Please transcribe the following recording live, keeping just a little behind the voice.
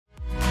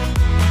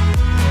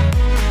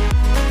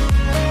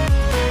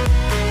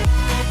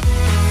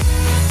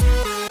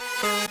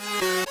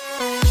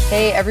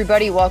Hey,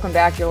 everybody, welcome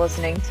back. You're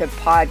listening to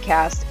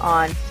Podcast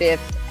on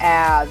Fifth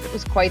Ave. It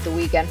was quite the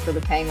weekend for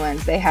the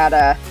Penguins. They had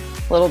a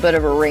little bit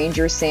of a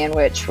Ranger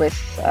sandwich with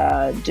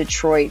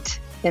Detroit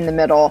in the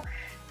middle.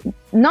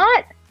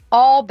 Not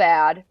all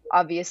bad,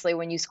 obviously,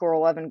 when you score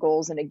 11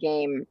 goals in a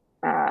game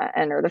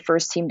and are the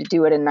first team to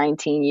do it in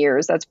 19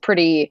 years. That's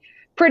pretty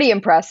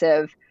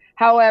impressive.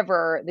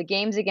 However, the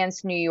games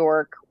against New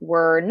York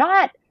were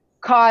not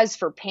cause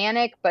for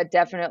panic, but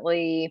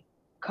definitely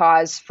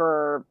cause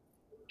for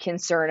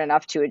concern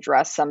enough to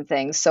address some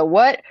things. So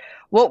what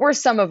were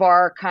some of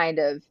our kind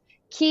of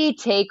key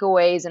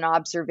takeaways and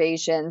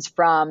observations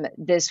from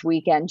this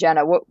weekend?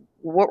 Jenna, what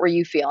were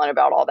you feeling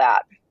about all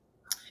that?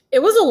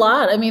 It was a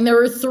lot. I mean, there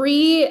were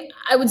three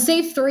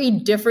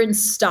different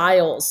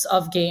styles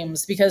of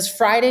games, because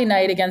Friday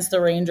night against the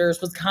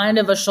Rangers was kind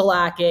of a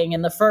shellacking.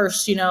 In the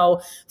first,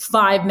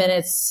 5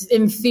 minutes,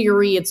 in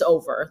theory, it's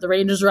over. The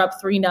Rangers are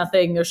up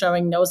 3-0. They're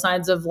showing no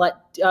signs of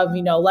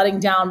letting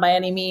down by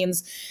any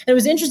means. And it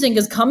was interesting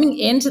because coming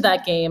into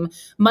that game,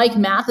 Mike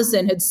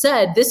Matheson had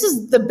said, this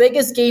is the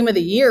biggest game of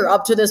the year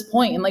up to this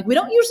point. And we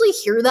don't usually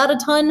hear that a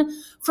ton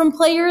from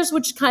players,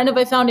 which kind of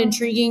I found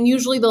intriguing.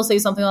 Usually they'll say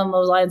something along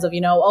those lines of,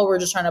 we're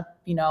just trying to,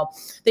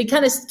 they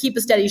kind of keep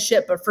a steady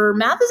ship. But for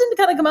Matheson to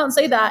kind of come out and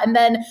say that, and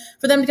then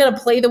for them to kind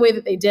of play the way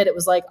that they did, it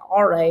was like,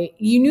 all right,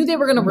 you knew they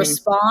were going to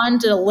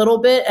respond a little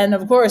bit. And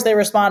of course they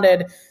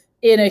responded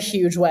in a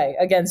huge way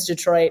against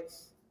Detroit.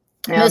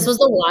 Yeah. This was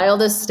the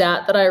wildest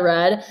stat that I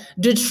read.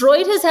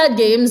 Detroit has had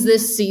games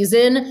this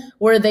season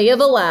where they have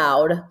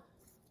allowed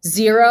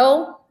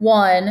 0,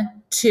 1,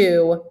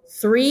 2,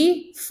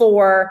 3,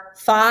 4,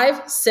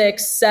 5,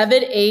 6,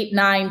 7, 8,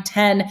 9,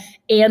 10,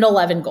 and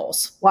 11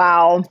 goals.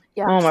 Wow.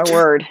 Yeah. Oh, my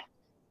word.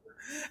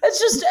 It's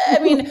just,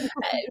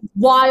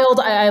 wild.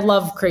 I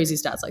love crazy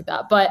stats like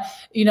that. But,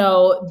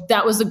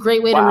 that was a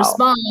great way to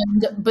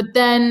respond. But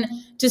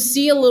then to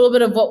see a little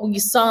bit of what we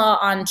saw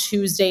on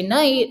Tuesday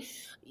night,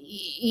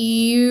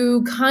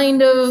 you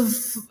kind of,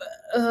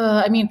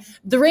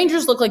 the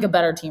Rangers look like a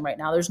better team right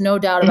now. There's no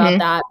doubt about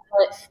that.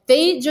 But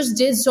they just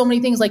did so many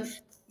things.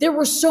 There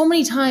were so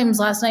many times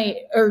last night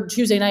or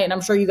Tuesday night, and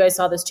I'm sure you guys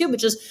saw this too, but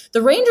just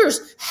the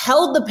Rangers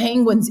held the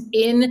Penguins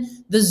in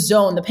the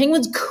zone. The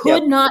Penguins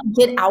could not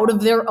get out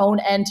of their own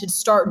end to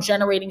start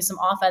generating some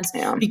offense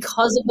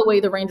because of the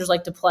way the Rangers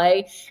like to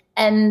play.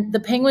 And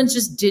the Penguins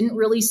just didn't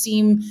really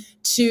seem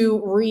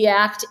to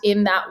react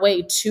in that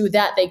way to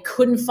that. They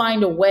couldn't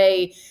find a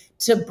way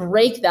to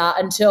break that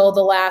until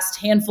the last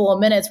handful of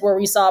minutes, where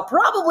we saw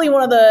probably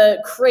one of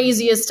the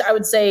craziest, I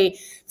would say,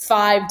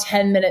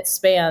 5-10 minute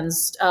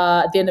spans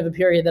at the end of a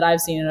period that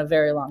I've seen in a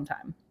very long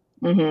time.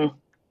 Mm-hmm.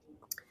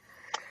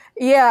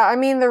 Yeah,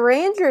 the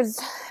Rangers,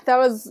 that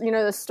was,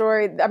 the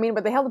story.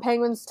 But they held the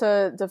Penguins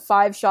to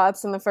 5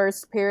 shots in the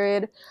first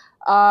period.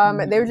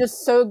 They were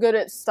just so good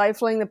at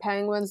stifling the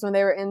Penguins when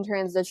they were in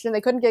transition.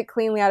 They couldn't get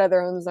cleanly out of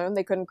their own zone.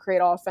 They couldn't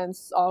create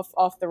offense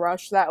off the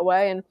rush that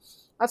way. And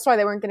that's why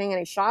they weren't getting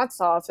any shots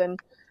off. And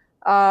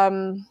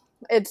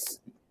it's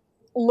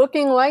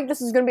looking like this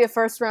is going to be a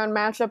first-round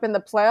matchup in the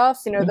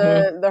playoffs.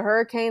 The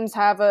Hurricanes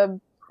have a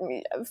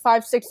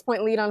 5-6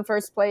 point lead on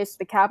first place.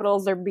 The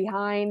Capitals are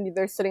behind.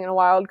 They're sitting in a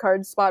wild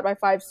card spot by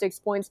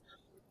 5-6 points.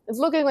 It's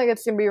looking like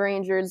it's going to be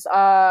Rangers.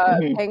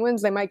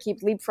 Penguins, they might keep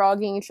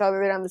leapfrogging each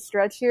other down the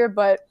stretch here,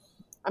 but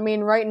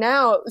right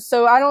now,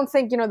 so I don't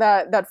think,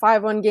 that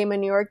 5-1 game in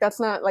New York, that's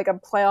not like a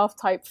playoff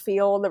type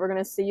feel that we're going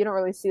to see. You don't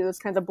really see those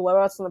kinds of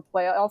blowouts in the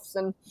playoffs,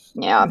 and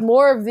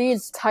more of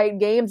these tight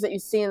games that you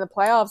see in the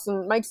playoffs.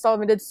 And Mike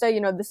Sullivan did say,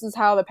 this is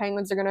how the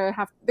Penguins are going to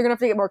have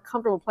to get more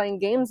comfortable playing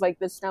games like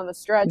this down the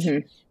stretch,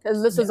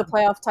 because this is a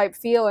playoff type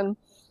feel. And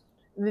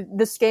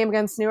this game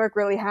against New York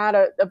really had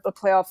a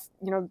playoff,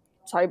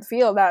 type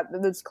feel, that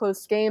those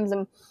close games.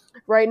 And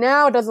right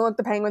now, it doesn't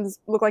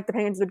look like the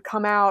Penguins would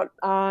come out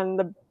on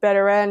the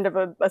better end of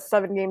a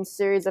 7-game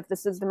series if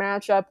this is the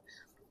matchup.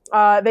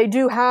 They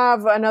do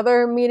have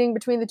another meeting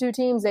between the two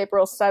teams,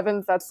 April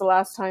 7th. That's the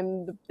last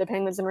time the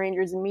Penguins and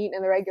Rangers meet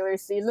in the regular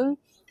season.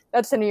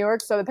 That's in New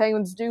York, so the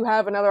Penguins do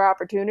have another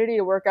opportunity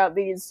to work out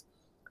these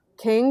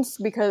kinks,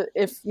 because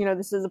if,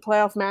 this is a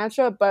playoff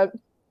matchup, but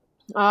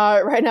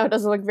right now it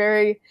doesn't look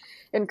very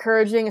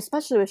encouraging,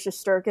 especially with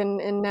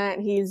Shesterkin in net.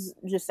 He's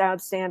just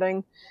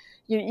outstanding.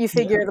 You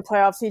figure the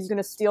playoffs, he's going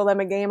to steal them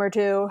a game or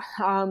two.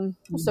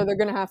 So they're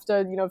going to have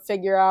to,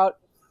 figure out,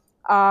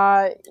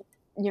 how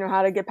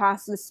to get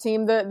past this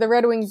team. The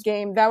Red Wings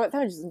game, that was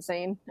just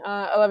insane.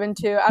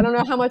 11-2. I don't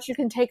know how much you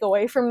can take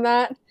away from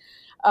that.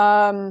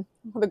 The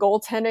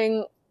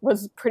goaltending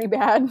was pretty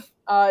bad.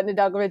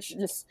 Nedeljkovic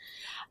just,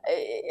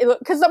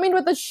 because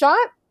with the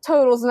shot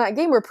totals in that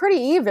game were pretty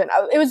even.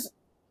 It was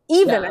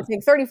even, I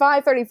think,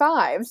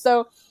 35-35.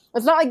 So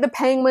it's not like the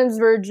Penguins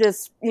were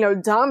just,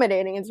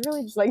 dominating. It's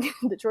really just like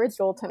Detroit's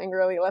goaltending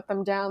really let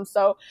them down.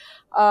 So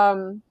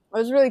it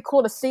was really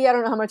cool to see. I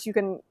don't know how much you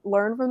can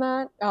learn from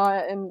that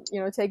and,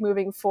 take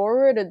moving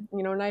forward. A,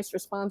 nice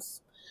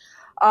response.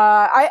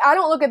 I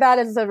don't look at that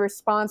as a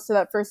response to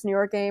that first New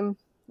York game.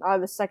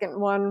 The second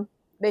one,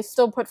 they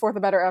still put forth a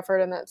better effort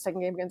in that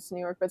second game against New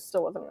York, but it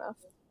still wasn't enough.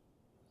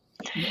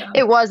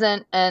 It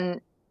wasn't.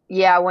 And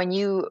yeah, when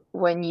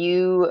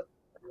you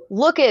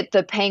look at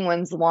the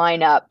Penguins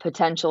lineup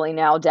potentially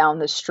now down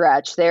the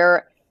stretch,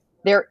 there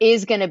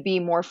is going to be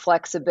more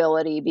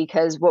flexibility,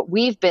 because what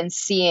we've been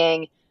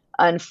seeing,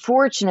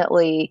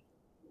 unfortunately,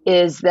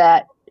 is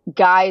that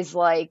guys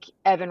like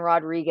Evan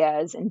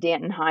Rodriguez and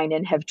Danton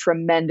Heinen have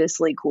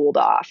tremendously cooled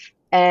off.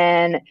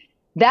 And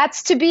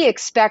that's to be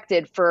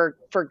expected for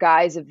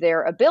guys of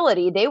their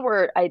ability. They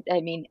were, I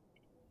mean,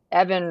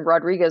 Evan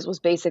Rodriguez was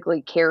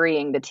basically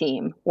carrying the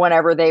team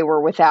whenever they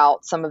were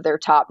without some of their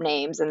top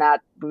names, and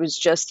that was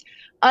just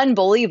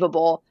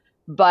unbelievable.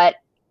 But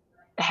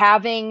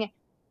having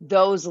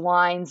those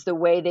lines the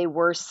way they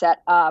were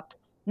set up,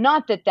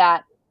 not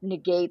that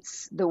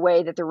negates the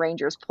way that the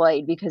Rangers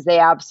played, because they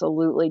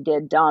absolutely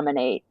did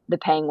dominate the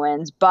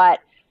Penguins. But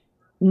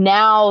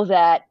now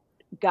that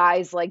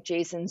guys like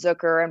Jason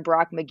Zucker and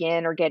Brock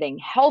McGinn are getting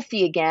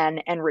healthy again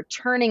and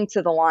returning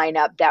to the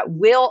lineup, that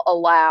will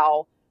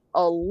allow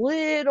a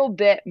little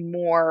bit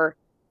more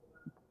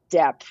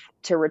depth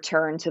to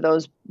return to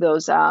those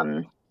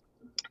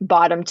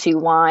bottom two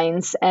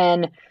lines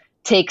and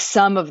take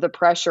some of the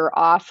pressure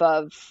off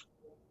of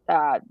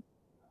Evan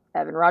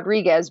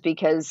Rodriguez,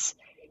 because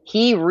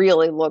he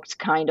really looked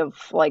kind of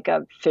like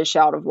a fish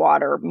out of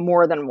water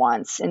more than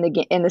once in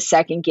the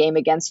second game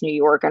against New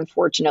York.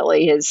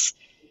 Unfortunately, his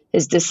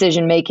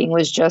decision making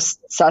was just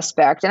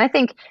suspect, and I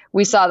think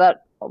we saw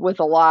that with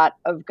a lot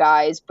of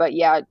guys. But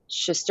yeah,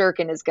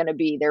 Shesterkin is going to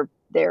be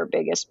their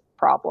biggest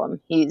problem.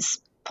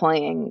 He's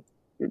playing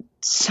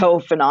so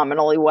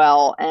phenomenally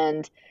well,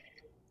 and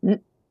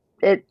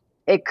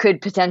it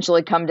could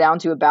potentially come down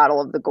to a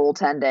battle of the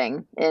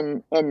goaltending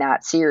in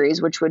that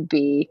series, which would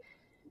be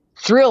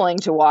thrilling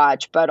to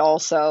watch, but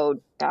also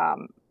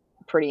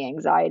pretty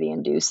anxiety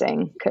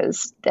inducing,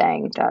 because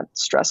dang,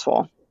 that's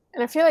stressful.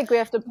 And I feel like we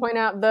have to point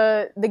out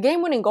the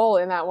game-winning goal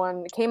in that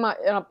one came out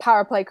in a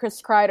power play, Chris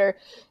Kreider,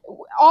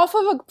 off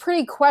of a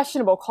pretty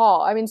questionable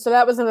call. I mean, so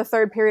that was in the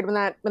third period when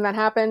that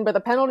happened, but the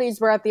penalties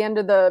were at the end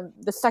of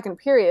the second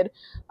period.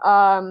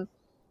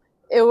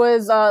 It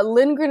was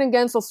Lindgren and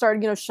Gensel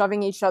started,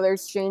 shoving each other,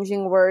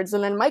 exchanging words,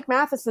 and then Mike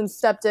Matheson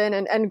stepped in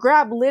and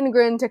grabbed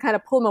Lindgren to kind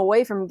of pull him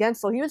away from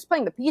Gensel. He was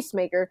playing the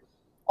peacemaker.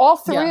 All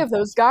three of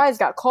those guys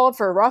got called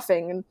for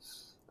roughing, and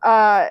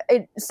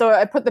so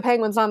I put the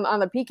Penguins on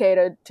the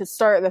PK to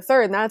start the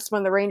third, and that's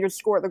when the Rangers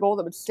scored the goal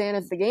that would stand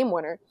as the game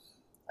winner.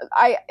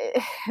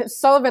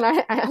 Sullivan,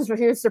 I asked if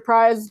he was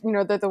surprised,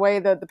 that the way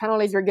the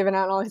penalties were given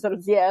out, and all he said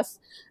was yes.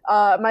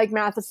 Mike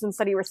Matheson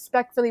said he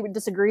respectfully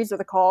disagrees with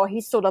the call.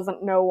 He still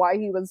doesn't know why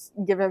he was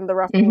given the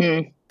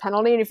roughing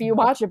penalty, and if you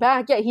watch it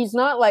back, he's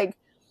not like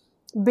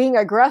being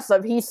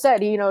aggressive. He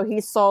said,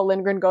 he saw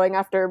Lindgren going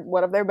after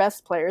one of their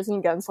best players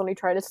in Gensel, and he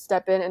tried to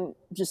step in and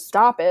just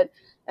stop it.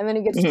 And then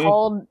he gets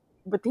called,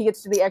 but he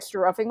gets to the extra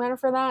roughing manner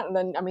for that. And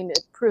then, it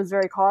proves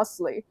very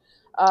costly.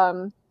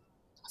 So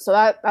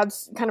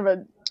that's kind of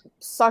a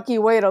sucky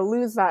way to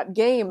lose that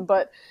game.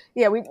 But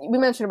yeah, we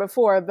mentioned it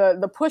before.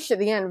 The push at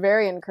the end,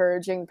 very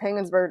encouraging.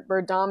 Penguins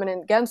were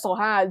dominant. Gensel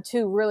had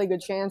two really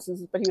good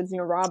chances, but he was,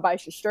 robbed by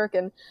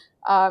Shesterkin.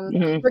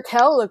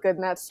 Raquel looked good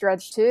in that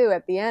stretch too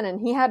at the end, and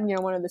he had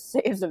one of the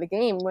saves of the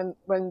game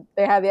when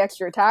they had the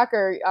extra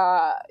attacker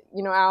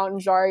out and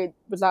Jarry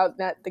was out,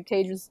 that the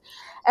cage was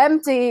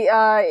empty.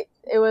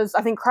 It was,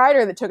 I think,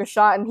 Kreider that took a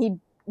shot, and he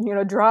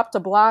dropped to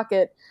block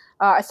it.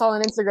 I saw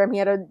on Instagram he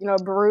had a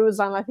bruise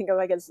on, I think,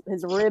 like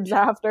his ribs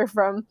after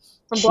from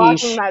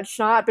blocking that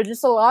shot. But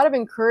just a lot of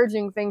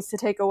encouraging things to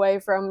take away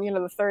from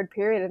the third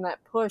period and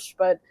that push.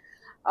 But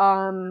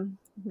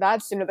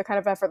that's the kind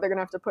of effort they're going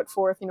to have to put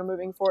forth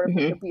moving forward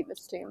to beat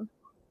this team.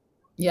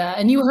 Yeah,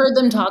 and you heard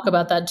them talk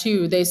about that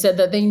too. They said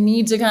that they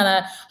need to kind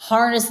of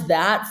harness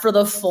that for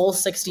the full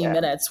 60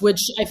 minutes,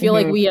 which I feel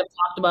like we have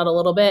talked about a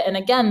little bit. And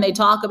again, they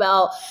talk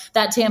about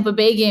that Tampa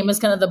Bay game as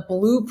kind of the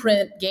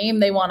blueprint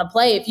game they want to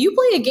play. If you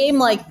play a game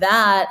like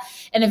that,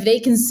 and if they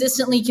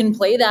consistently can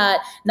play that,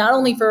 not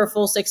only for a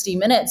full 60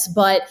 minutes,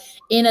 but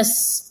in a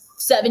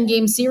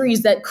 7-game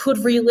series that could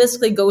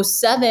realistically go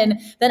 7,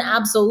 then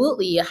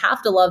absolutely you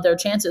have to love their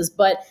chances.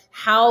 But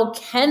how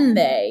can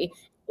they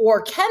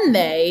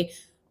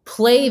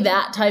play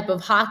that type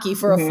of hockey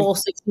for a full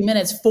 60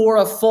 minutes for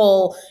a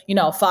full,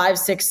 5,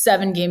 6,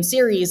 7-game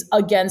series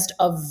against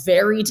a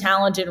very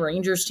talented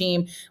Rangers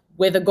team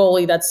with a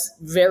goalie that's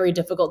very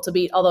difficult to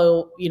beat?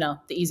 Although, the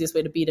easiest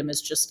way to beat him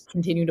is just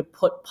continue to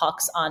put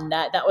pucks on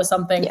net. That was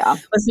something,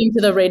 listening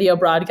to the radio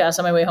broadcast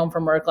on my way home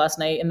from work last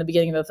night in the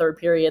beginning of the third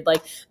period,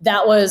 like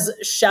that was,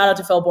 shout out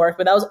to Phil Bork,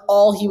 but that was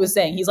all he was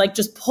saying. He's like,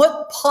 just put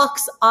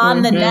pucks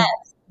on the net.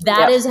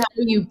 That is how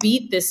you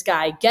beat this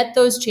guy. Get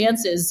those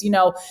chances,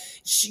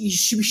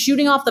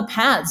 shooting off the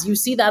pads. You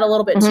see that a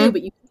little bit too,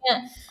 but you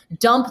can't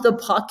dump the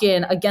puck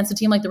in against a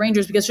team like the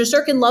Rangers, because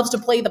Shesterkin loves to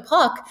play the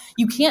puck.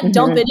 You can't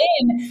dump it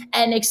in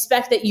and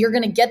expect that you're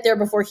going to get there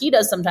before he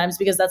does sometimes,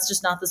 because that's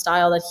just not the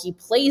style that he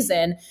plays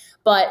in.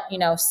 But,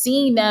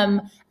 seeing them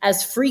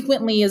as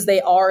frequently as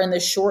they are in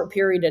this short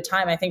period of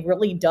time, I think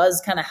really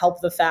does kind of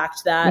help the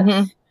fact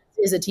that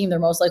is a team they're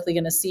most likely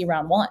going to see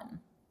round 1.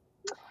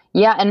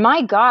 Yeah, and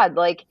my God,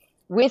 like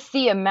with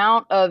the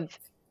amount of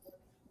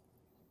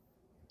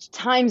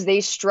times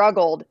they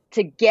struggled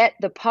to get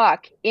the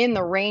puck in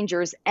the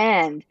Rangers'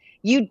 end,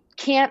 you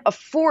can't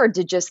afford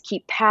to just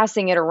keep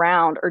passing it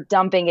around or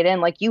dumping it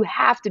in. Like, you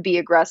have to be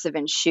aggressive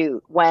and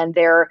shoot when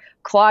they're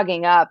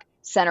clogging up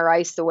center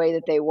ice the way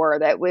that they were.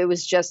 That it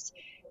was just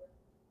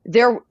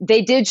there.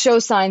 They did show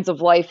signs of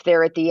life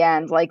there at the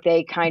end. Like,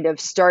 they kind of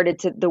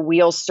the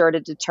wheels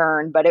started to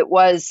turn, but it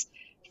was,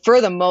 for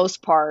the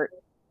most part,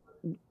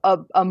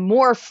 a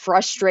more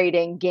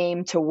frustrating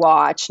game to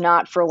watch,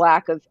 not for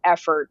lack of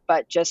effort,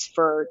 but just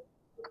for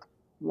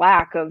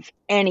lack of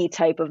any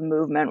type of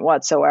movement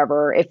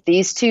whatsoever. If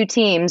these two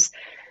teams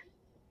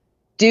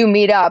do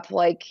meet up,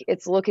 like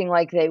it's looking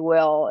like they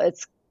will,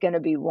 it's going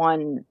to be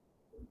one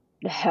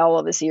hell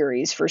of a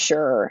series for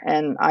sure.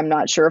 And I'm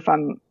not sure if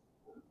I'm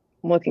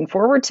looking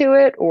forward to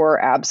it or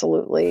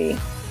absolutely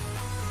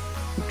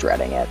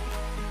dreading it.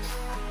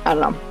 I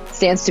don't know.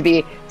 Stands to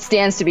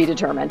be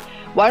determined.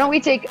 Why don't we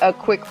take a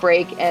quick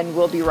break and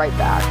we'll be right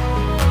back.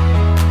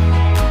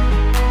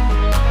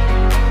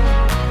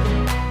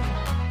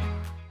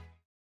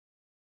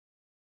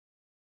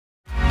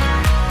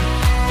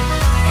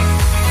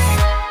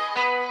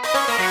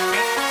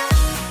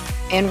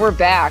 And we're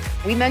back.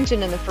 We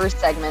mentioned in the first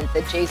segment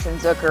that Jason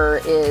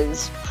Zucker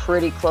is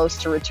pretty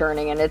close to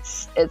returning, and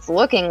it's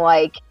looking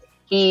like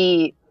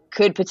he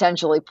could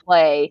potentially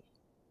play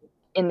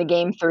in the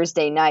game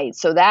Thursday night.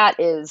 So that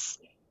is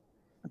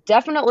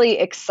definitely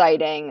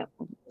exciting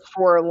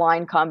for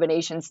line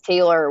combinations.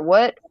 Taylor,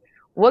 what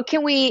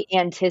can we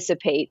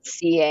anticipate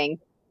seeing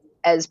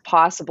as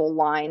possible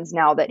lines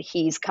now that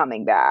he's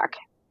coming back?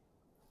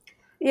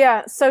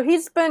 Yeah, so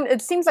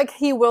it seems like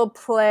he will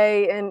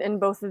play in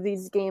both of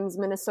these games,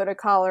 Minnesota,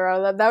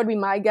 Colorado. That would be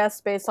my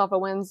guess based off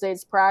of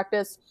Wednesday's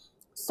practice.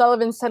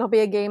 Sullivan said it'll be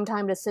a game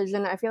time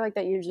decision. I feel like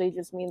that usually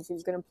just means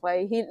he's going to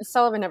play.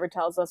 Sullivan never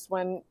tells us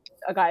when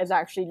a guy is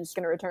actually just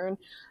going to return.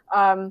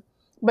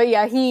 But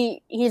yeah,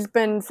 he's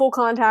been full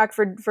contact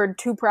for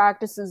 2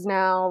 practices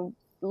now.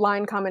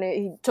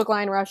 He took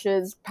line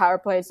rushes, power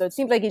play, so it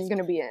seems like he's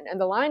going to be in. And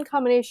the line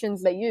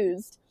combinations they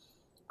used,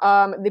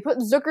 they put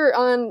Zucker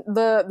on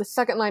the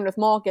second line with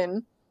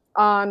Malkin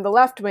on the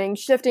left wing,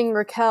 shifting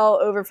Raquel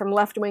over from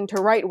left wing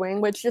to right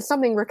wing, which is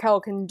something Raquel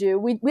can do.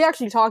 We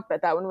actually talked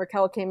about that when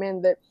Raquel came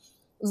in, that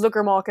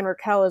Zucker, Malkin,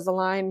 Raquel is the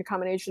line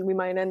combination we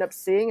might end up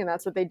seeing, and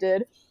that's what they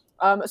did.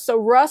 So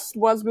Rust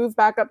was moved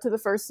back up to the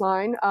first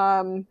line,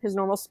 his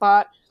normal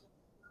spot,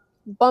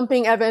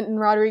 bumping Evan and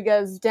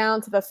Rodriguez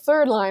down to the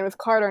third line with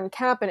Carter and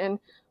Kapanen,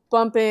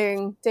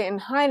 bumping Dayton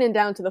Heinen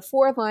down to the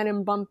fourth line,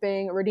 and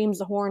bumping Radim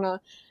Zahorna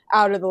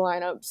out of the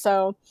lineup.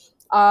 So,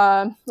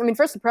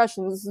 first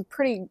impressions, this is a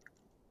pretty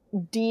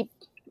deep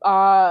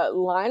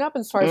lineup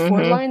as far as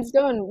forward lines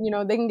go,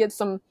 and they can get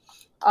some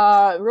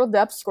real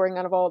depth scoring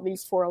out of all of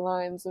these 4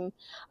 lines. And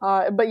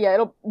but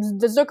yeah,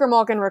 the Zucker,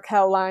 Malkin,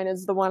 Raquel line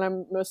is the one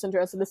I'm most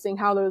interested in seeing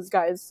how those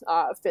guys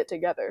fit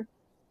together.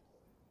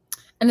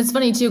 And it's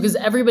funny too, because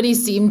everybody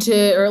seemed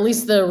to, or at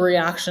least the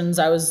reactions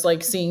I was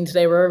like seeing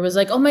today, where it was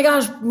like, oh my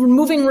gosh,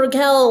 removing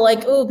Raquel,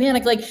 like, oh,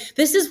 panic. Like,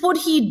 this is what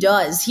he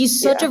does.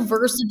 He's such a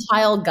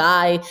versatile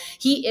guy.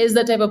 He is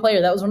that type of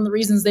player. That was one of the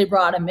reasons they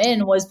brought him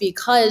in, was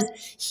because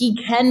he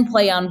can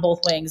play on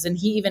both wings. And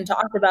he even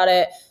talked about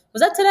it.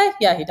 Was that today?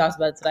 Yeah, he talked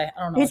about it today.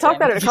 I don't know. He talked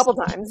about it a couple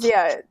times.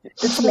 Yeah,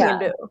 it's something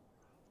to do.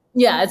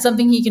 Yeah, it's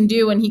something he can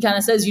do. And he kind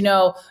of says, you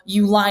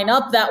line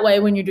up that way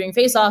when you're doing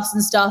faceoffs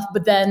and stuff,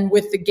 but then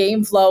with the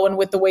game flow and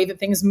with the way that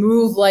things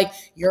move, like,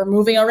 you're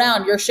moving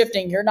around, you're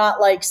shifting, you're not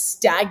like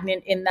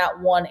stagnant in that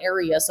one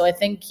area. So I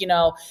think,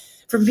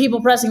 for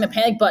people pressing the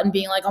panic button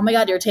being like, oh my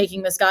God, you're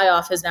taking this guy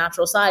off his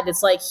natural side.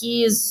 It's like,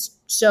 he is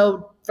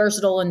so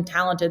versatile and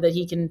talented that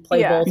he can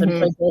play both and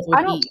play both with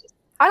ease.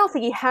 I don't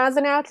think he has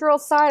a natural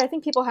side. I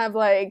think people have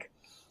like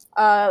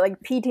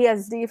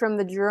PTSD from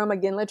the Jarome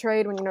Iginla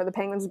trade when the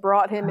Penguins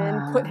brought him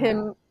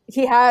in,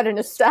 he had an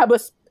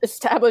established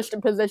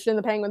position.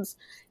 The Penguins,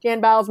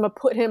 Jan Bylsma,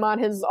 put him on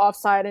his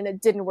offside and it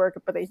didn't work,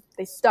 but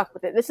they stuck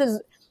with it. This is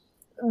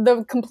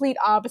the complete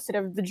opposite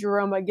of the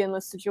Jarome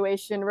Iginla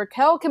situation.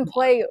 Raquel can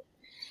play.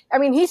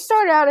 He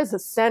started out as a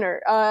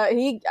center.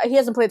 He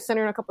hasn't played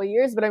center in a couple of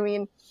years, but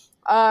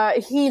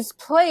he's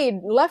played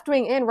left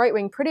wing and right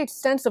wing pretty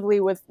extensively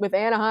with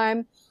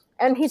Anaheim.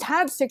 And he's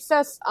had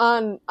success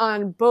on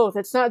both.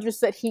 It's not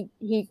just that he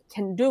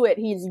can do it;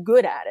 he's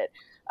good at it.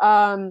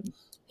 When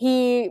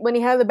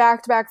he had the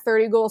back-to-back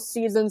 30-goal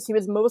seasons, he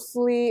was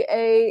mostly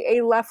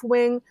a left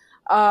wing.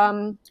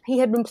 He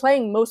had been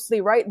playing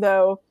mostly right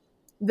though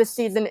this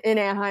season in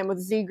Anaheim with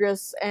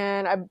Zegras,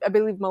 and I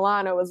believe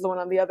Milano was the one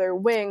on the other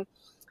wing.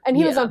 And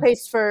he was on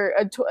pace for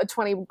a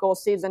 20-goal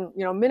season,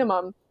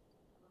 minimum,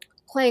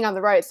 playing on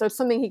the right. So it's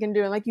something he can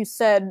do. And like you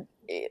said,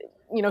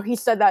 he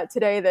said that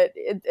today, that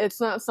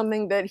it's not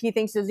something that he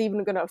thinks is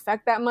even going to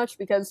affect that much,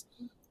 because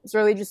it's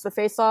really just the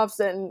face-offs.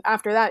 And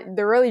after that,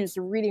 they're really just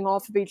reading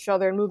off of each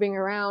other and moving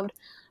around.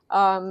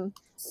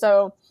 It's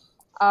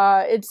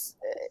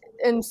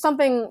and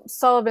something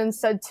Sullivan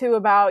said too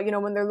about,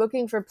 when they're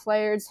looking for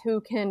players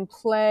who can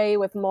play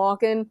with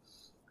Malkin,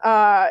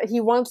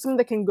 he wants them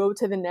that can go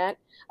to the net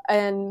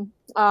and,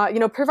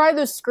 provide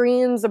those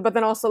screens, but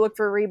then also look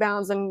for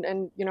rebounds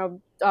and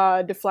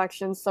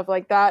deflections, stuff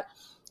like that.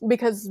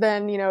 Because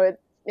then, it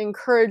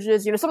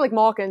encourages, someone like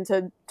Malkin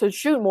to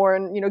shoot more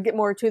and, get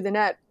more to the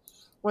net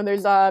when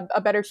there's a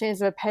better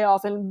chance of a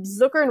payoff. And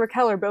Zucker and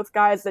Raquel are both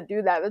guys that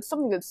do that. That's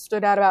something that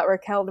stood out about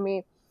Raquel to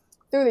me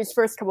through these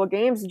first couple of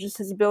games, just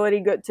his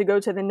ability to go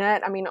to the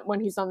net. I mean, when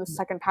he's on the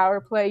second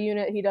power play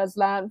unit, he does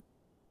that.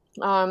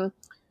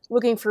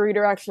 Looking for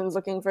redirections,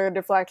 looking for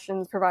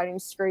deflections, providing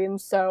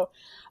screens. So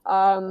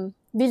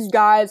these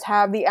guys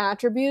have the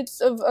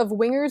attributes of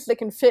wingers that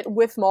can fit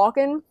with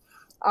Malkin.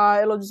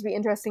 It'll just be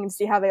interesting to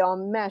see how they all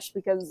mesh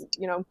because,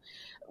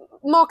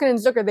 Malkin and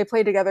Zucker, they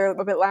played together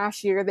a bit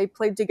last year. They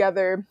played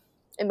together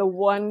in the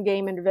one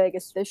game in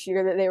Vegas this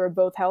year that they were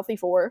both healthy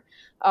for.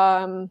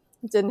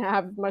 Didn't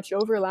have much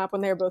overlap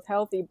when they were both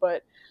healthy,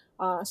 but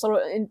so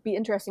it'll be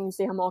interesting to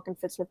see how Malkin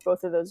fits with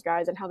both of those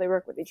guys and how they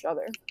work with each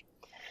other.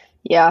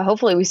 Yeah,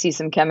 hopefully we see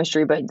some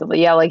chemistry, but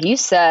yeah, like you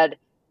said,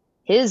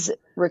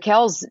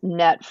 Raquel's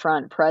net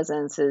front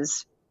presence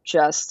is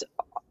just,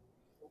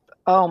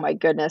 oh my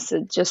goodness,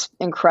 it's just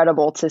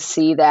incredible to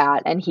see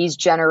that. And he's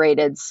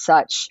generated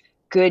such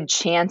good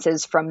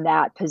chances from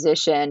that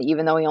position,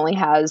 even though he only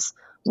has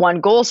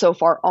one goal so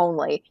far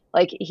only.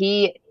 Like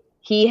he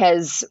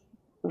has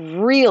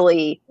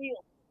really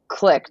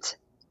clicked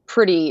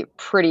pretty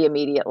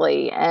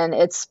immediately. And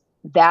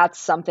that's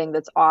something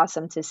that's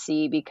awesome to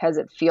see because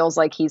it feels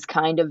like he's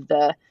kind of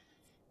the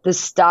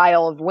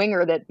style of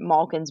winger that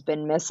Malkin's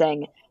been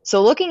missing.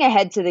 So looking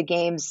ahead to the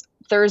games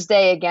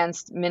Thursday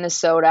against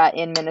Minnesota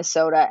in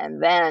Minnesota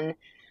and then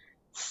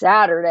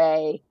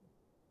Saturday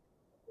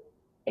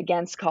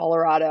against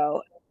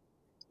Colorado,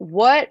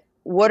 what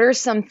are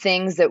some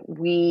things that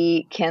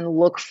we can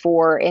look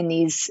for in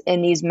these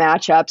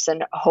matchups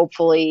and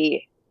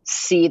hopefully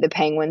see the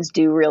Penguins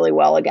do really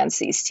well against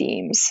these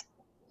teams?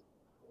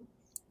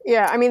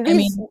 Yeah, I mean,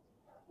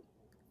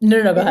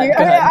 No, go ahead.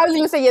 I was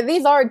going to say,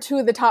 these are two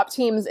of the top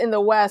teams in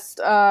the West.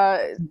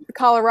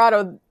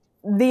 Colorado,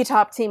 the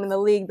top team in the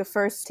league, the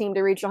first team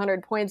to reach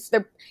 100 points.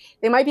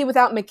 They might be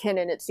without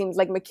McKinnon. It seems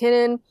like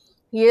McKinnon,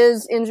 he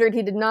is injured.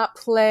 He did not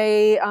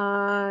play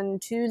on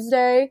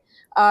Tuesday.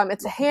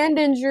 It's a hand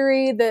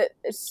injury that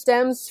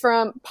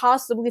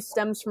possibly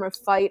stems from a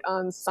fight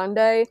on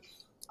Sunday.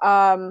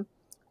 And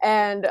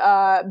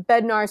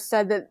Bednar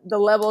said that the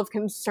level of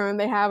concern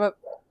they have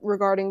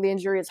regarding the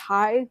injury is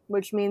high,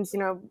 which means,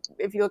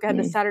 if you look ahead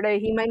to Saturday,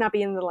 he might not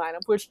be in the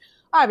lineup, which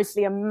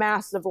obviously a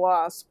massive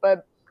loss,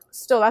 but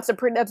still that's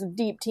a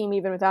deep team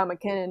even without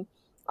McKinnon.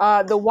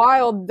 The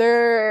Wild,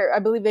 I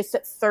believe they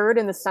sit third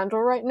in the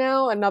Central right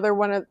now.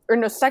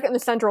 Second in the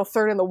Central,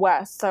 third in the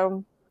West.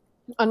 So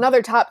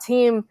another top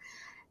team,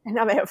 and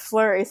now they have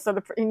Fleury. So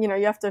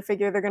you have to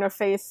figure they're going to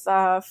face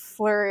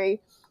Fleury,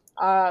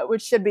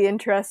 which should be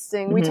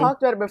interesting. Mm-hmm. We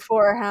talked about it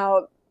before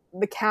how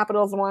the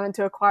Capitals wanted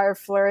to acquire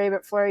Fleury,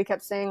 but Fleury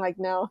kept saying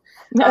no.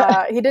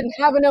 He didn't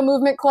have a no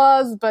movement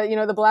clause, but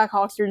the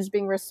Blackhawks were just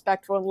being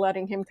respectful and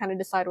letting him kind of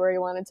decide where he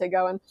wanted to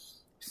go. And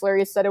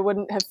Fleury said it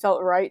wouldn't have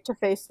felt right to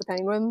face the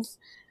Penguins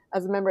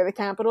as a member of the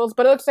Capitals,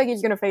 but it looks like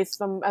he's going to face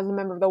them as a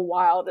member of the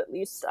Wild at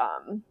least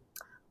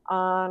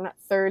on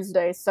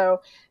Thursday. So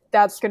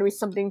that's going to be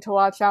something to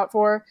watch out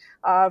for.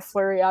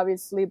 Fleury,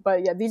 obviously,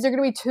 but yeah, these are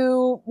going to be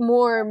two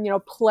more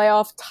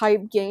playoff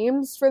type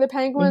games for the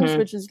Penguins,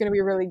 which is going to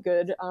be really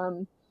good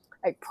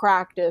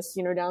practice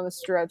down the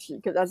stretch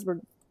because as we're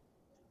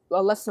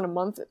less than a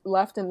month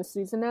left in the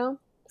season now.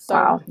 So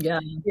wow. Yeah,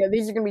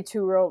 these are going to be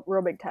two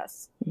real big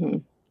tests. Mm-hmm.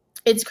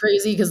 It's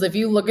crazy because if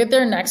you look at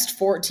their next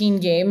 14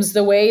 games,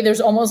 the way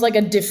there's almost like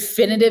a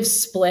definitive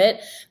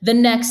split, the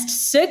next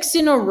 6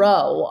 in a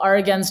row are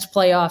against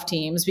playoff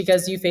teams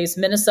because you face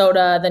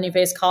Minnesota, then you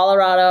face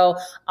Colorado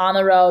on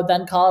the road,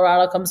 then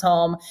Colorado comes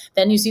home,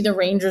 then you see the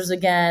Rangers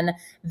again,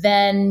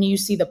 then you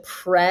see the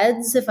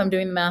Preds, if I'm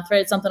doing the math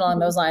right, something along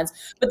those lines.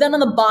 But then on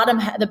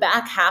the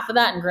back half of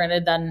that, and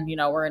granted, then,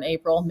 we're in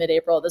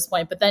mid-April at this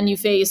point, but then you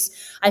face,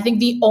 I think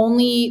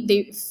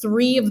the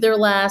 3 of their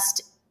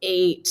last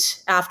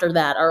 8 after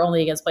that are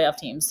only against playoff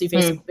teams. So you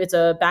face it's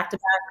a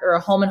back-to-back or a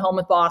home and home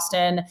with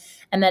Boston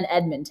and then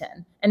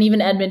Edmonton. And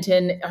even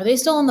Edmonton, are they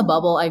still on the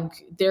bubble?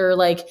 They're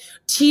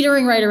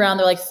teetering right around.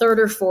 They're 3rd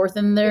or 4th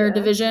in their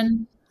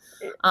division.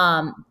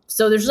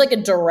 So there's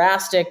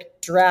a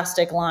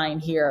drastic line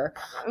here.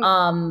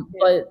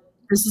 But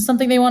this is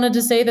something they wanted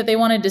to say that they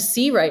wanted to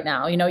see right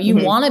now. You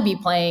want to be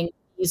playing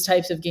these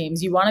types of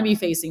games. You want to be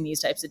facing these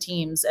types of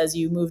teams as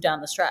you move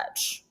down the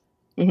stretch.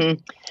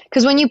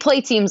 Because when you play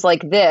teams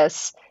like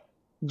this,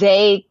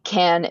 they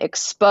can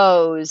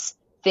expose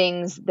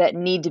things that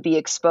need to be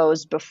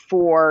exposed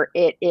before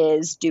it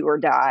is do or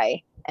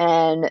die.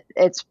 And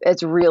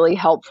it's really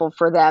helpful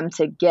for them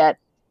to get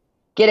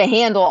a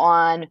handle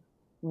on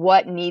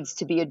what needs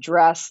to be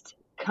addressed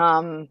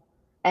come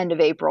end of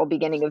April,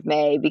 beginning of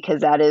May,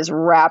 because that is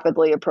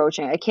rapidly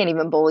approaching. I can't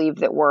even believe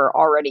that we're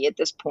already at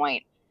this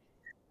point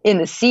in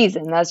the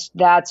season.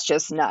 That's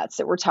just nuts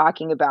that we're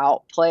talking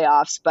about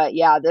playoffs. But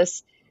yeah,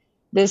 this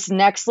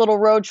next little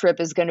road trip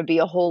is going to be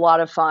a whole lot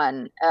of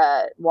fun,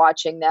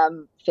 watching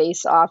them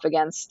face off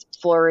against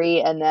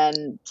Fleury and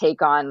then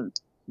take on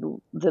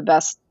the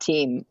best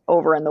team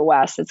over in the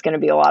West. It's going to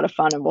be a lot of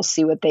fun, and we'll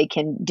see what they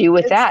can do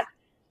with that.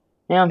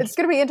 Yeah. It's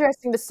going to be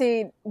interesting to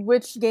see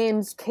which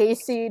games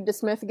Casey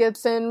DeSmith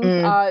gets in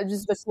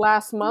just this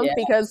last month,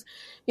 because,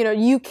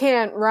 you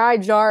can't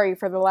ride Jari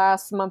for the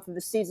last month of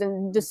the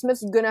season.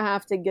 DeSmith's going to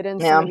have to get in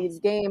some of these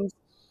games.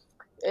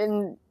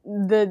 And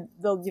the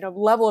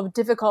level of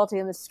difficulty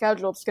in the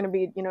schedule, it's going to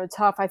be,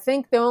 tough. I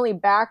think the only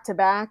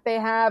back-to-back they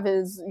have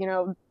is,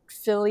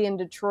 Philly and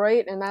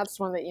Detroit, and that's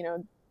one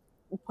that,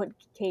 put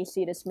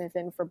Casey DeSmith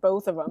in for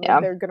both of them.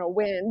 They're going to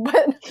win.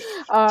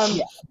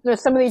 But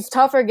some of these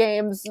tougher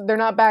games, they're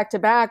not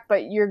back-to-back,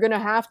 but you're going to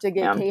have to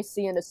get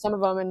Casey into some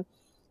of them. And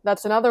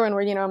that's another one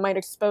where, it might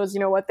expose,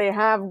 what they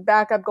have.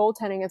 Backup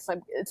goaltending,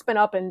 it's been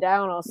up and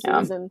down all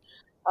season.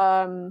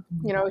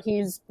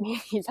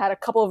 He's had a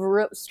couple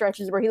of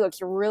stretches where he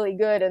looks really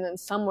good, and then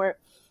some were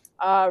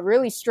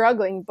really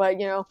struggling. But,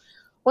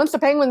 once the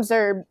Penguins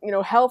are,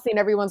 healthy and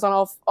everyone's on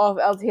off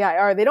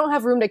LTIR, they don't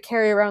have room to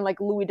carry around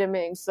like Louis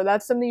Domingue. So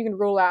that's something you can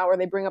rule out, where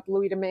they bring up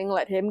Louis Domingue,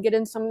 let him get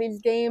in some of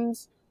these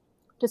games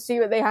to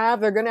see what they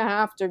have. They're going to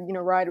have to,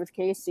 ride with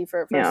Casey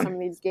for some of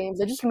these games.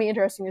 It's just going to be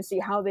interesting to see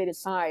how they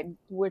decide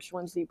which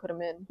ones do you put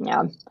them in.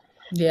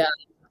 Yeah.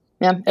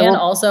 And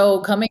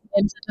also coming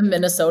into the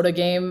Minnesota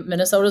game,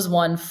 Minnesota's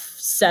won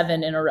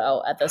 7 in a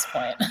row at this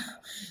point.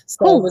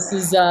 So this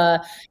is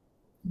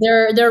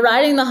they're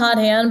riding the hot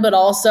hand, but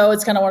also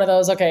it's kind of one of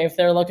those, okay, if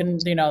they're looking,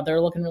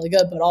 they're looking really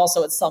good, but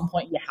also at some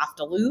point you have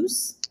to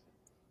lose.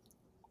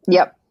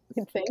 Yep.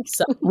 I think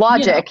so.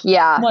 Logic,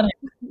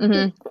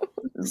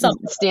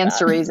 stands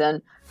to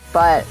reason.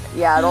 But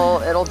yeah,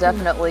 it'll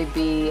definitely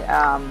be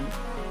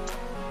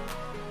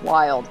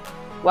wild.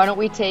 Why don't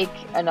we take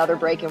another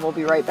break and we'll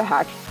be right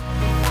back.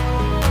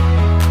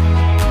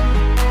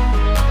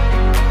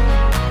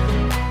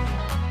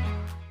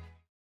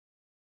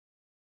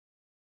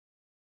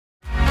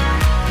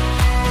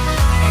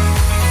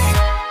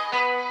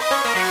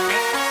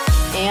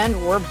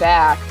 And we're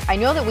back. I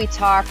know that we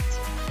talked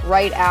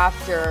right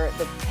after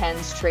the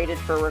Pens traded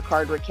for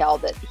Rickard Rakell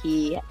that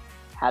he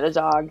had a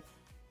dog,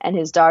 and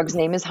his dog's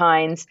name is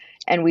Heinz,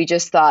 and we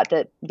just thought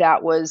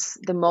that was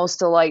the most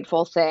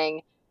delightful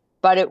thing.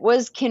 But it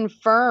was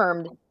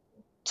confirmed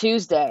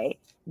Tuesday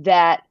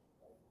that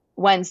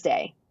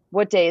Wednesday.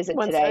 What day is it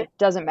today?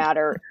 Doesn't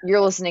matter.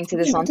 You're listening to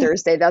this on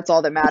Thursday. That's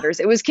all that matters.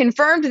 It was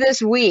confirmed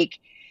this week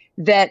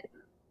that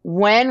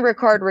when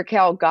Rickard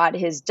Rakell got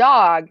his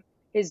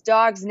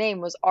dog's name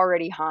was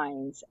already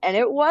Heinz. And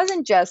it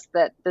wasn't just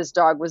that this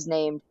dog was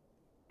named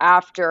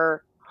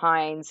after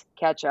Heinz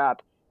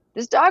Ketchup.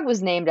 This dog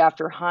was named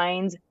after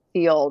Heinz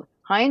Field.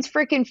 Heinz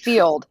freaking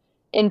Field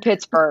in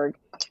Pittsburgh.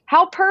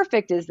 How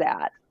perfect is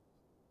that?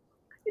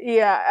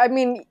 Yeah, I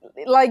mean,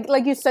 like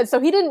you said, so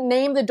he didn't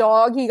name the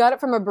dog. He got it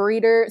from a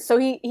breeder. So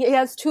he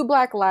has 2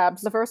 black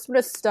labs. The first one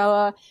is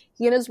Stella.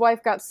 He and his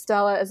wife got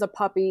Stella as a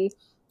puppy.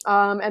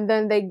 And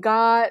then they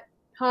got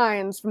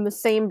Heinz from the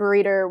same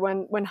breeder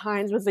when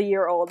Heinz was a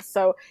year old.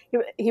 So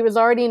he was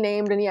already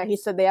named. And yeah, he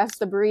said they asked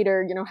the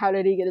breeder, how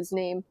did he get his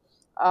name?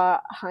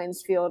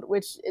 Heinz Field,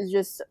 which is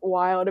just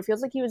wild. It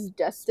feels like he was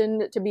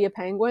destined to be a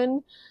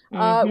Penguin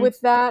with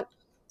that.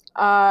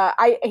 But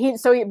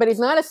he's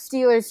not a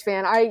Steelers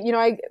fan.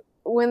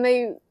 When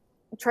they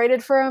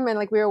traded for him and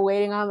we were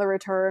waiting on the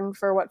return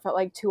for what felt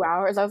like 2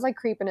 hours, I was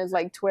creeping his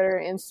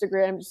Twitter,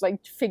 Instagram, just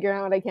figuring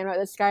out what I can about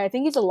this guy. I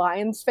think he's a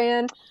Lions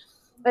fan,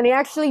 and he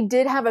actually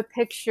did have a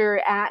picture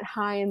at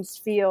Heinz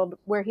Field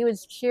where he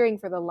was cheering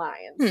for the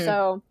Lions.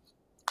 So,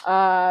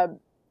 I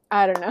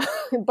don't know,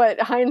 but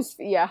Heinz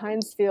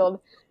Field.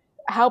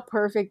 How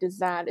perfect is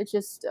that? It's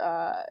just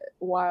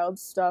wild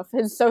stuff.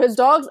 His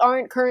dogs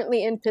aren't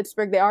currently in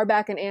Pittsburgh. They are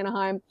back in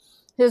Anaheim.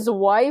 His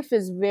wife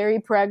is very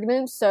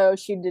pregnant, so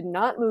she did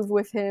not move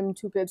with him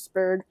to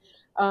Pittsburgh.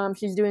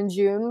 She's due in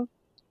June.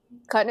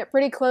 Cutting it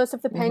pretty close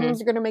if the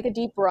Penguins are going to make a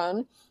deep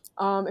run.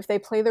 If they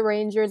play the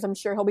Rangers, I'm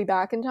sure he'll be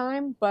back in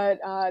time. But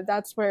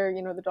that's where,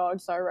 the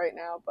dogs are right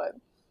now.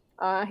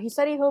 But he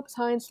said he hopes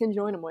Heinz can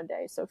join him one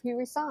day. So if he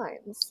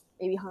resigns,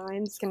 maybe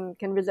Heinz can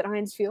visit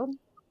Heinz Field.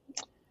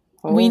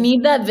 We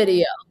need that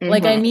video.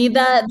 I need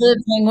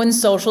the Penguins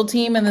social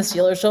team and the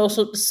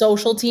Steelers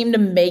social team to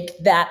make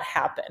that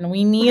happen.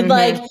 We need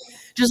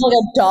just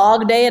a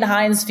dog day at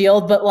Heinz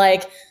Field, but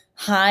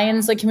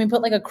Heinz, can we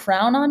put a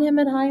crown on him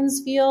at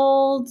Heinz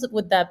Field?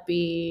 Would that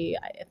be,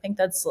 I think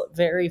that's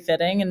very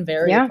fitting and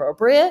very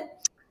appropriate.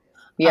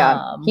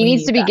 Yeah. He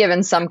needs to be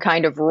given some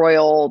kind of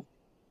royal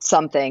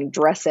something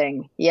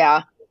dressing.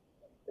 Yeah.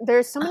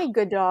 There's so many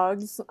good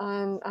dogs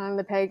on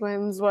the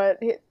Penguins.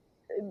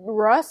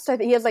 Rust, I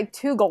think he has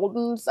 2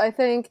 Goldens, I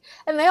think,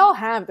 and they all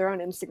have their own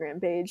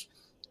Instagram page.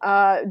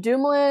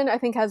 Dumoulin, I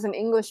think, has an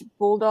English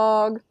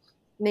bulldog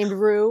named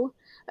Rue.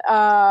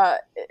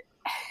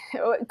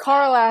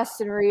 Carl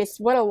Aston Reese,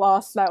 what a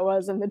loss that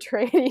was in the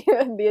trade.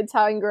 The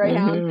Italian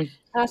Greyhound.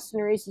 Mm-hmm.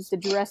 Aston Reese used to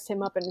dress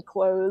him up in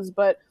clothes,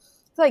 but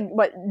it's like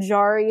what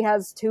Jari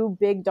has 2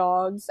 big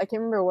dogs. I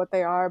can't remember what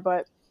they are,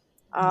 but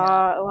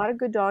a lot of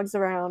good dogs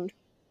around.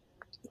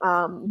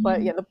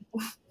 But yeah,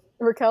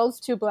 Raquel's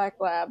 2 black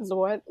labs.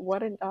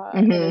 What an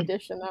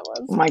addition that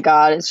was. Oh my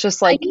God, it's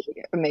just like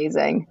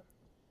amazing.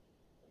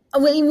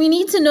 We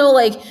need to know,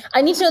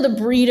 I need to know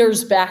the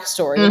breeder's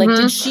backstory.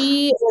 Mm-hmm. Did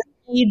she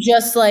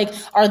just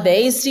are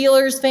they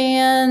Steelers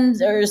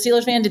fans or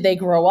Steelers fan? Did they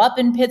grow up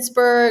in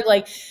Pittsburgh?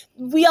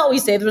 We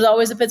always say there's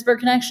always a Pittsburgh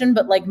connection,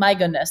 but my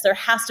goodness, there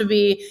has to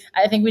be.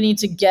 I think we need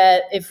to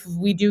if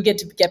we do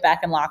get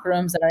back in locker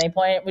rooms at any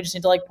point, we just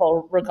need to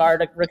pull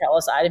Raquel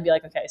aside and be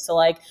like, okay, so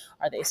are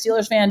they a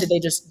Steelers fan? Did they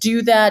just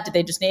do that? Did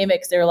they just name it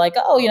because they were like,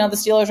 oh, the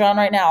Steelers are on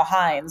right now,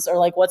 Heinz, or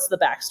what's the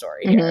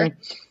backstory here?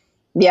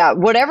 Yeah,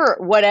 whatever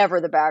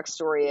the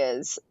backstory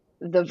is,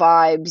 the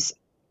vibes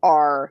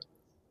are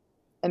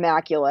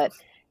immaculate.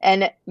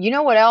 And you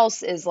know what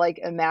else is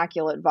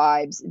immaculate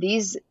vibes?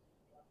 These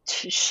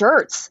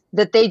shirts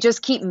that they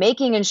just keep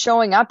making and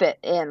showing up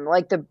in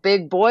the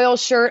Big Boyle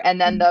shirt,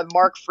 and then the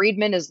Mark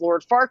Friedman is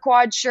Lord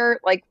Farquaad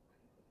shirt.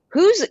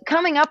 Who's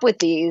coming up with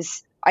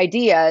these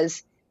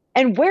ideas,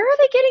 and where are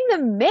they getting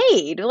them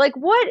made?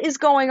 What is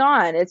going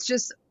on? It's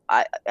just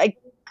I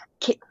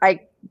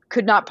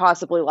could not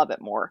possibly love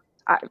it more.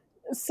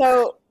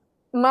 So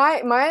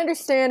my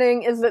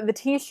understanding is that the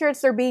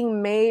T-shirts are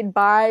being made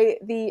by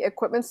the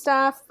equipment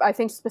staff. I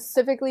think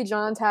specifically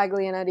John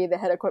Taglianetti, the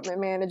head equipment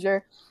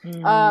manager.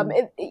 The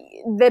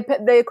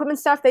equipment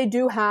staff, they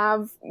do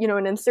have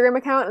an Instagram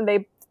account,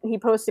 and he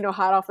posts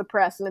hot off the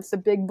press, and it's the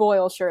Big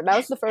Boyle shirt. That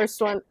was the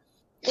first one.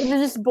 It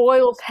was just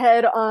Boyle's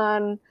head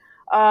on.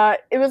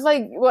 It was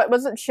what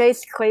was it?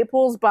 Chase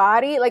Claypool's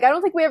body. I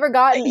don't think we ever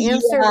got an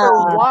answer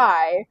for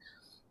why.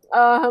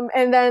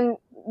 And then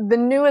the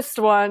newest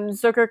one,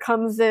 Zucker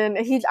comes in.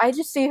 I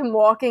just see him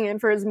walking in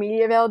for his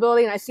media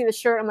availability, and I see the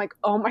shirt. I'm like,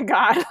 oh my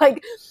God!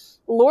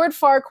 Lord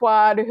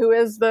Farquaad, who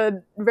is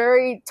the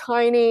very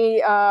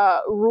tiny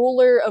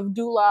ruler of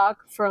Duloc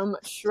from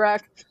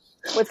Shrek,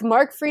 with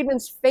Mark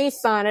Friedman's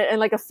face on it,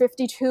 and a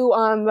 52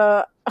 on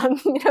the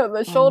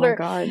shoulder,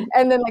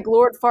 and then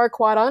Lord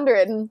Farquaad under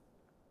it. And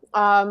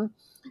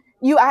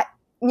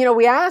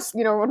we asked,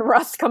 when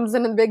Russ comes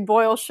in the Big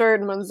Boyle shirt,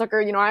 and when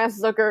Zucker, I asked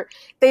Zucker,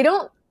 they're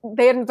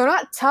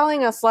not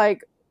telling us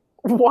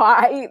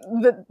why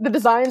the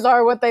designs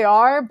are what they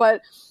are,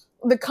 but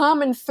the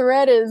common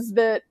thread is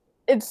that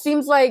it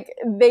seems like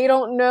they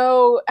don't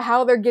know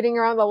how they're getting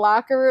around the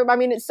locker room. I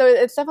mean, it's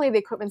definitely the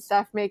equipment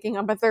staff making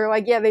them, but they're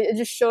it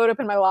just showed up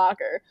in my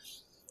locker.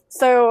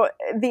 So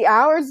the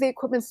hours the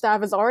equipment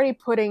staff is already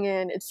putting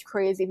in, it's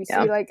crazy. If you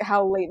see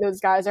how late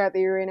those guys are at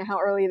the arena, how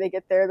early they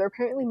get there. They're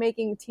apparently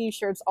making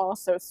T-shirts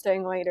also,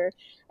 staying later,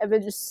 and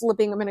then just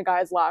slipping them into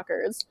guys'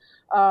 lockers.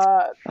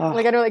 I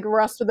know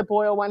Russ with the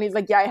Boyle one, he's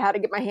I had to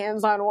get my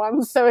hands on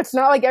one. So it's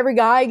not every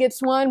guy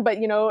gets one, but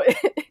oh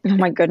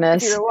my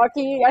goodness, if you're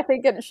lucky, I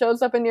think it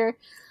shows up in your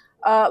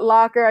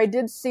locker. I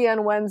did see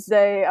on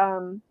Wednesday,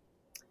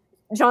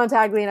 John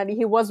Taglianetti,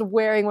 he was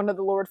wearing one of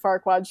the Lord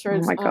Farquaad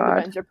shirts on the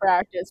bench of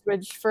practice,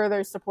 which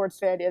further supports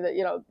the idea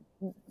that,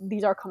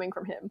 these are coming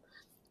from him.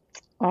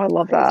 Oh, I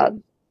love that.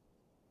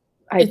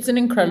 It's an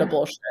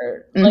incredible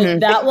shirt.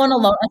 That one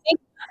alone, I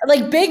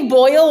think, Big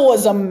Boyle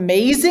was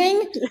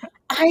amazing.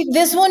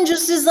 This one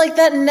just is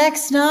that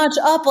next notch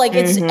up.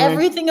 It's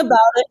everything about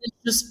it is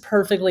just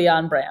perfectly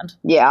on brand.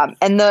 Yeah,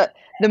 and the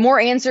more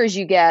answers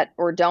you get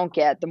or don't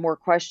get, the more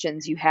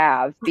questions you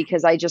have,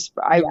 because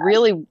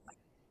really...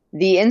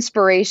 the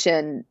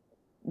inspiration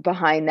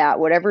behind that,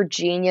 whatever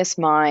genius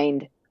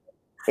mind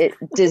it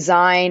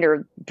designed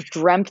or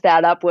dreamt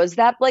that up, was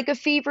that a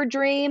fever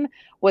dream?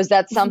 Was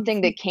that something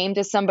that came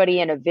to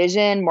somebody in a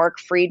vision? Mark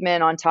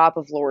Friedman on top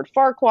of Lord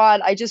Farquaad?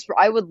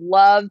 I would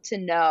love to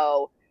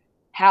know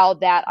how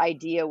that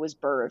idea was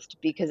birthed,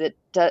 because it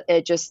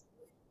just,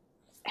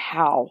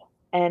 how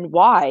and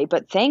why,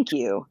 but thank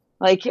you.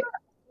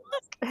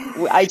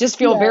 I just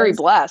feel very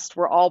blessed.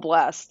 We're all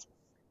blessed.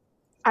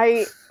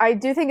 I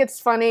do think it's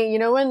funny,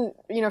 when,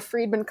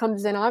 Friedman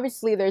comes in,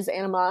 obviously there's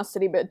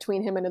animosity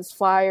between him and his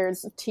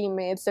Flyers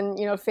teammates, and,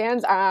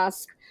 fans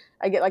ask,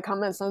 I get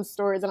comments on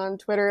stories and on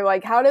Twitter,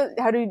 how do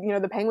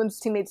the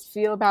Penguins teammates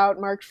feel about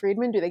Mark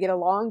Friedman? Do they get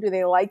along? Do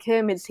they like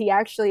him? Is he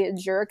actually a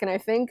jerk? And I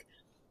think,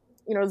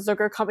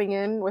 Zucker coming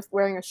in with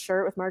wearing a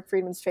shirt with Mark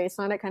Friedman's face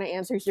on it kind of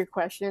answers your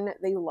question.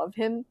 They love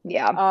him.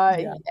 Yeah.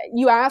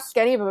 You ask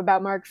any of them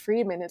about Mark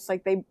Friedman, it's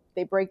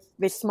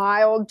they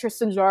smiled.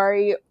 Tristan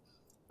Jarry,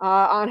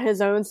 on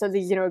his own, says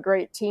he's a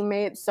great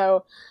teammate.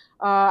 So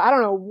I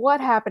don't know what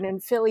happened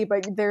in Philly,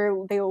 but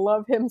they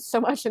love him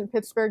so much in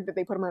Pittsburgh that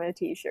they put him on a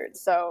T-shirt.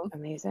 So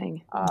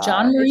amazing.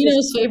 John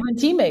Marino's favorite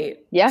teammate.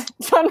 Yeah,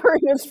 John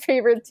Marino's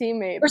favorite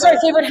teammate. Or sorry,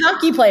 favorite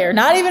hockey player.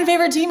 Not even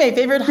favorite teammate.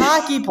 Favorite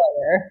hockey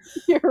player.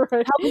 You're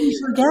right. How can you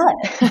forget?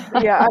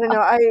 Yeah, I don't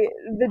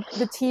know.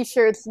 The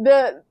T-shirts.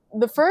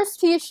 The first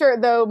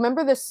T-shirt, though,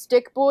 remember the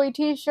Stick Boy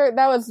T-shirt?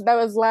 That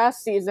was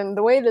last season.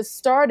 The way this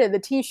started, the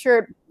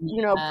T-shirt,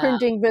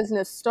 printing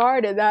business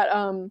started. That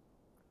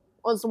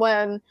was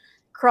when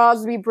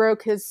Crosby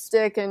broke his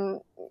stick, and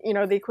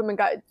the equipment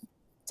got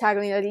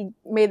tagging that he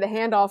made the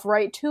handoff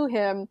right to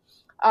him,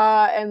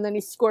 and then he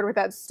scored with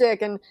that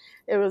stick, and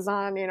it was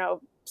on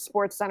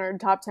Sports Center,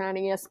 Top 10,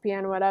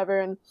 ESPN,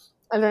 whatever, and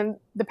then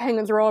the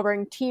Penguins were all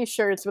wearing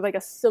T-shirts with like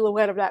a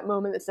silhouette of that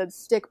moment that said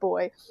Stick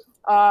Boy.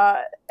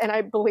 And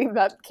I believe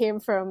that came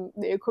from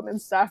the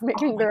equipment staff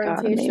making their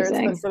own T-shirts.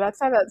 But so that's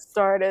how that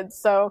started.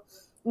 So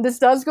this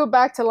does go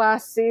back to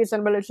last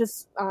season, but it's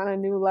just on a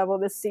new level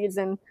this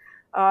season.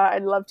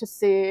 I'd love to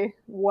see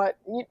what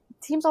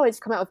teams always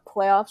come out with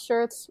playoff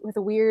shirts with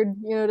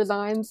weird,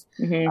 designs.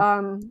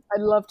 Mm-hmm.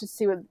 I'd love to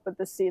see what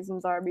the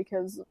seasons are,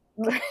 because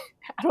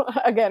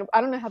I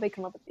don't know how they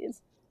come up with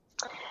these.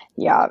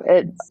 Yeah,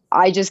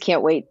 I just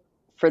can't wait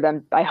for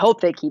them. I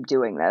hope they keep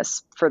doing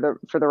this for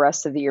the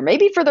rest of the year,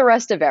 maybe for the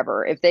rest of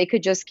ever. If they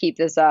could just keep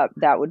this up,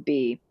 that would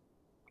be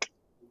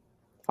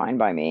fine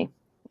by me.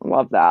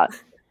 Love that.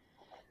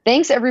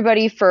 Thanks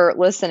everybody for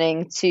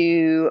listening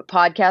to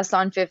Podcast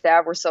on Fifth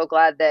Ave. We're so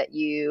glad that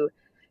you're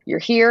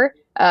here.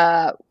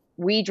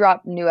 We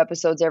drop new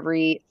episodes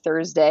every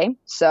Thursday,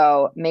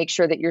 so make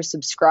sure that you're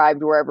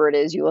subscribed wherever it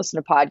is you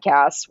listen to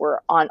podcasts. We're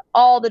on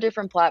all the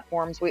different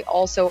platforms. We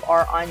also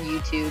are on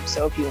YouTube,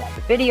 so if you want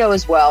the video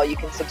as well, you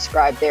can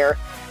subscribe there.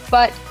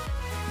 But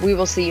we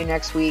will see you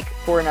next week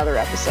for another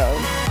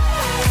episode.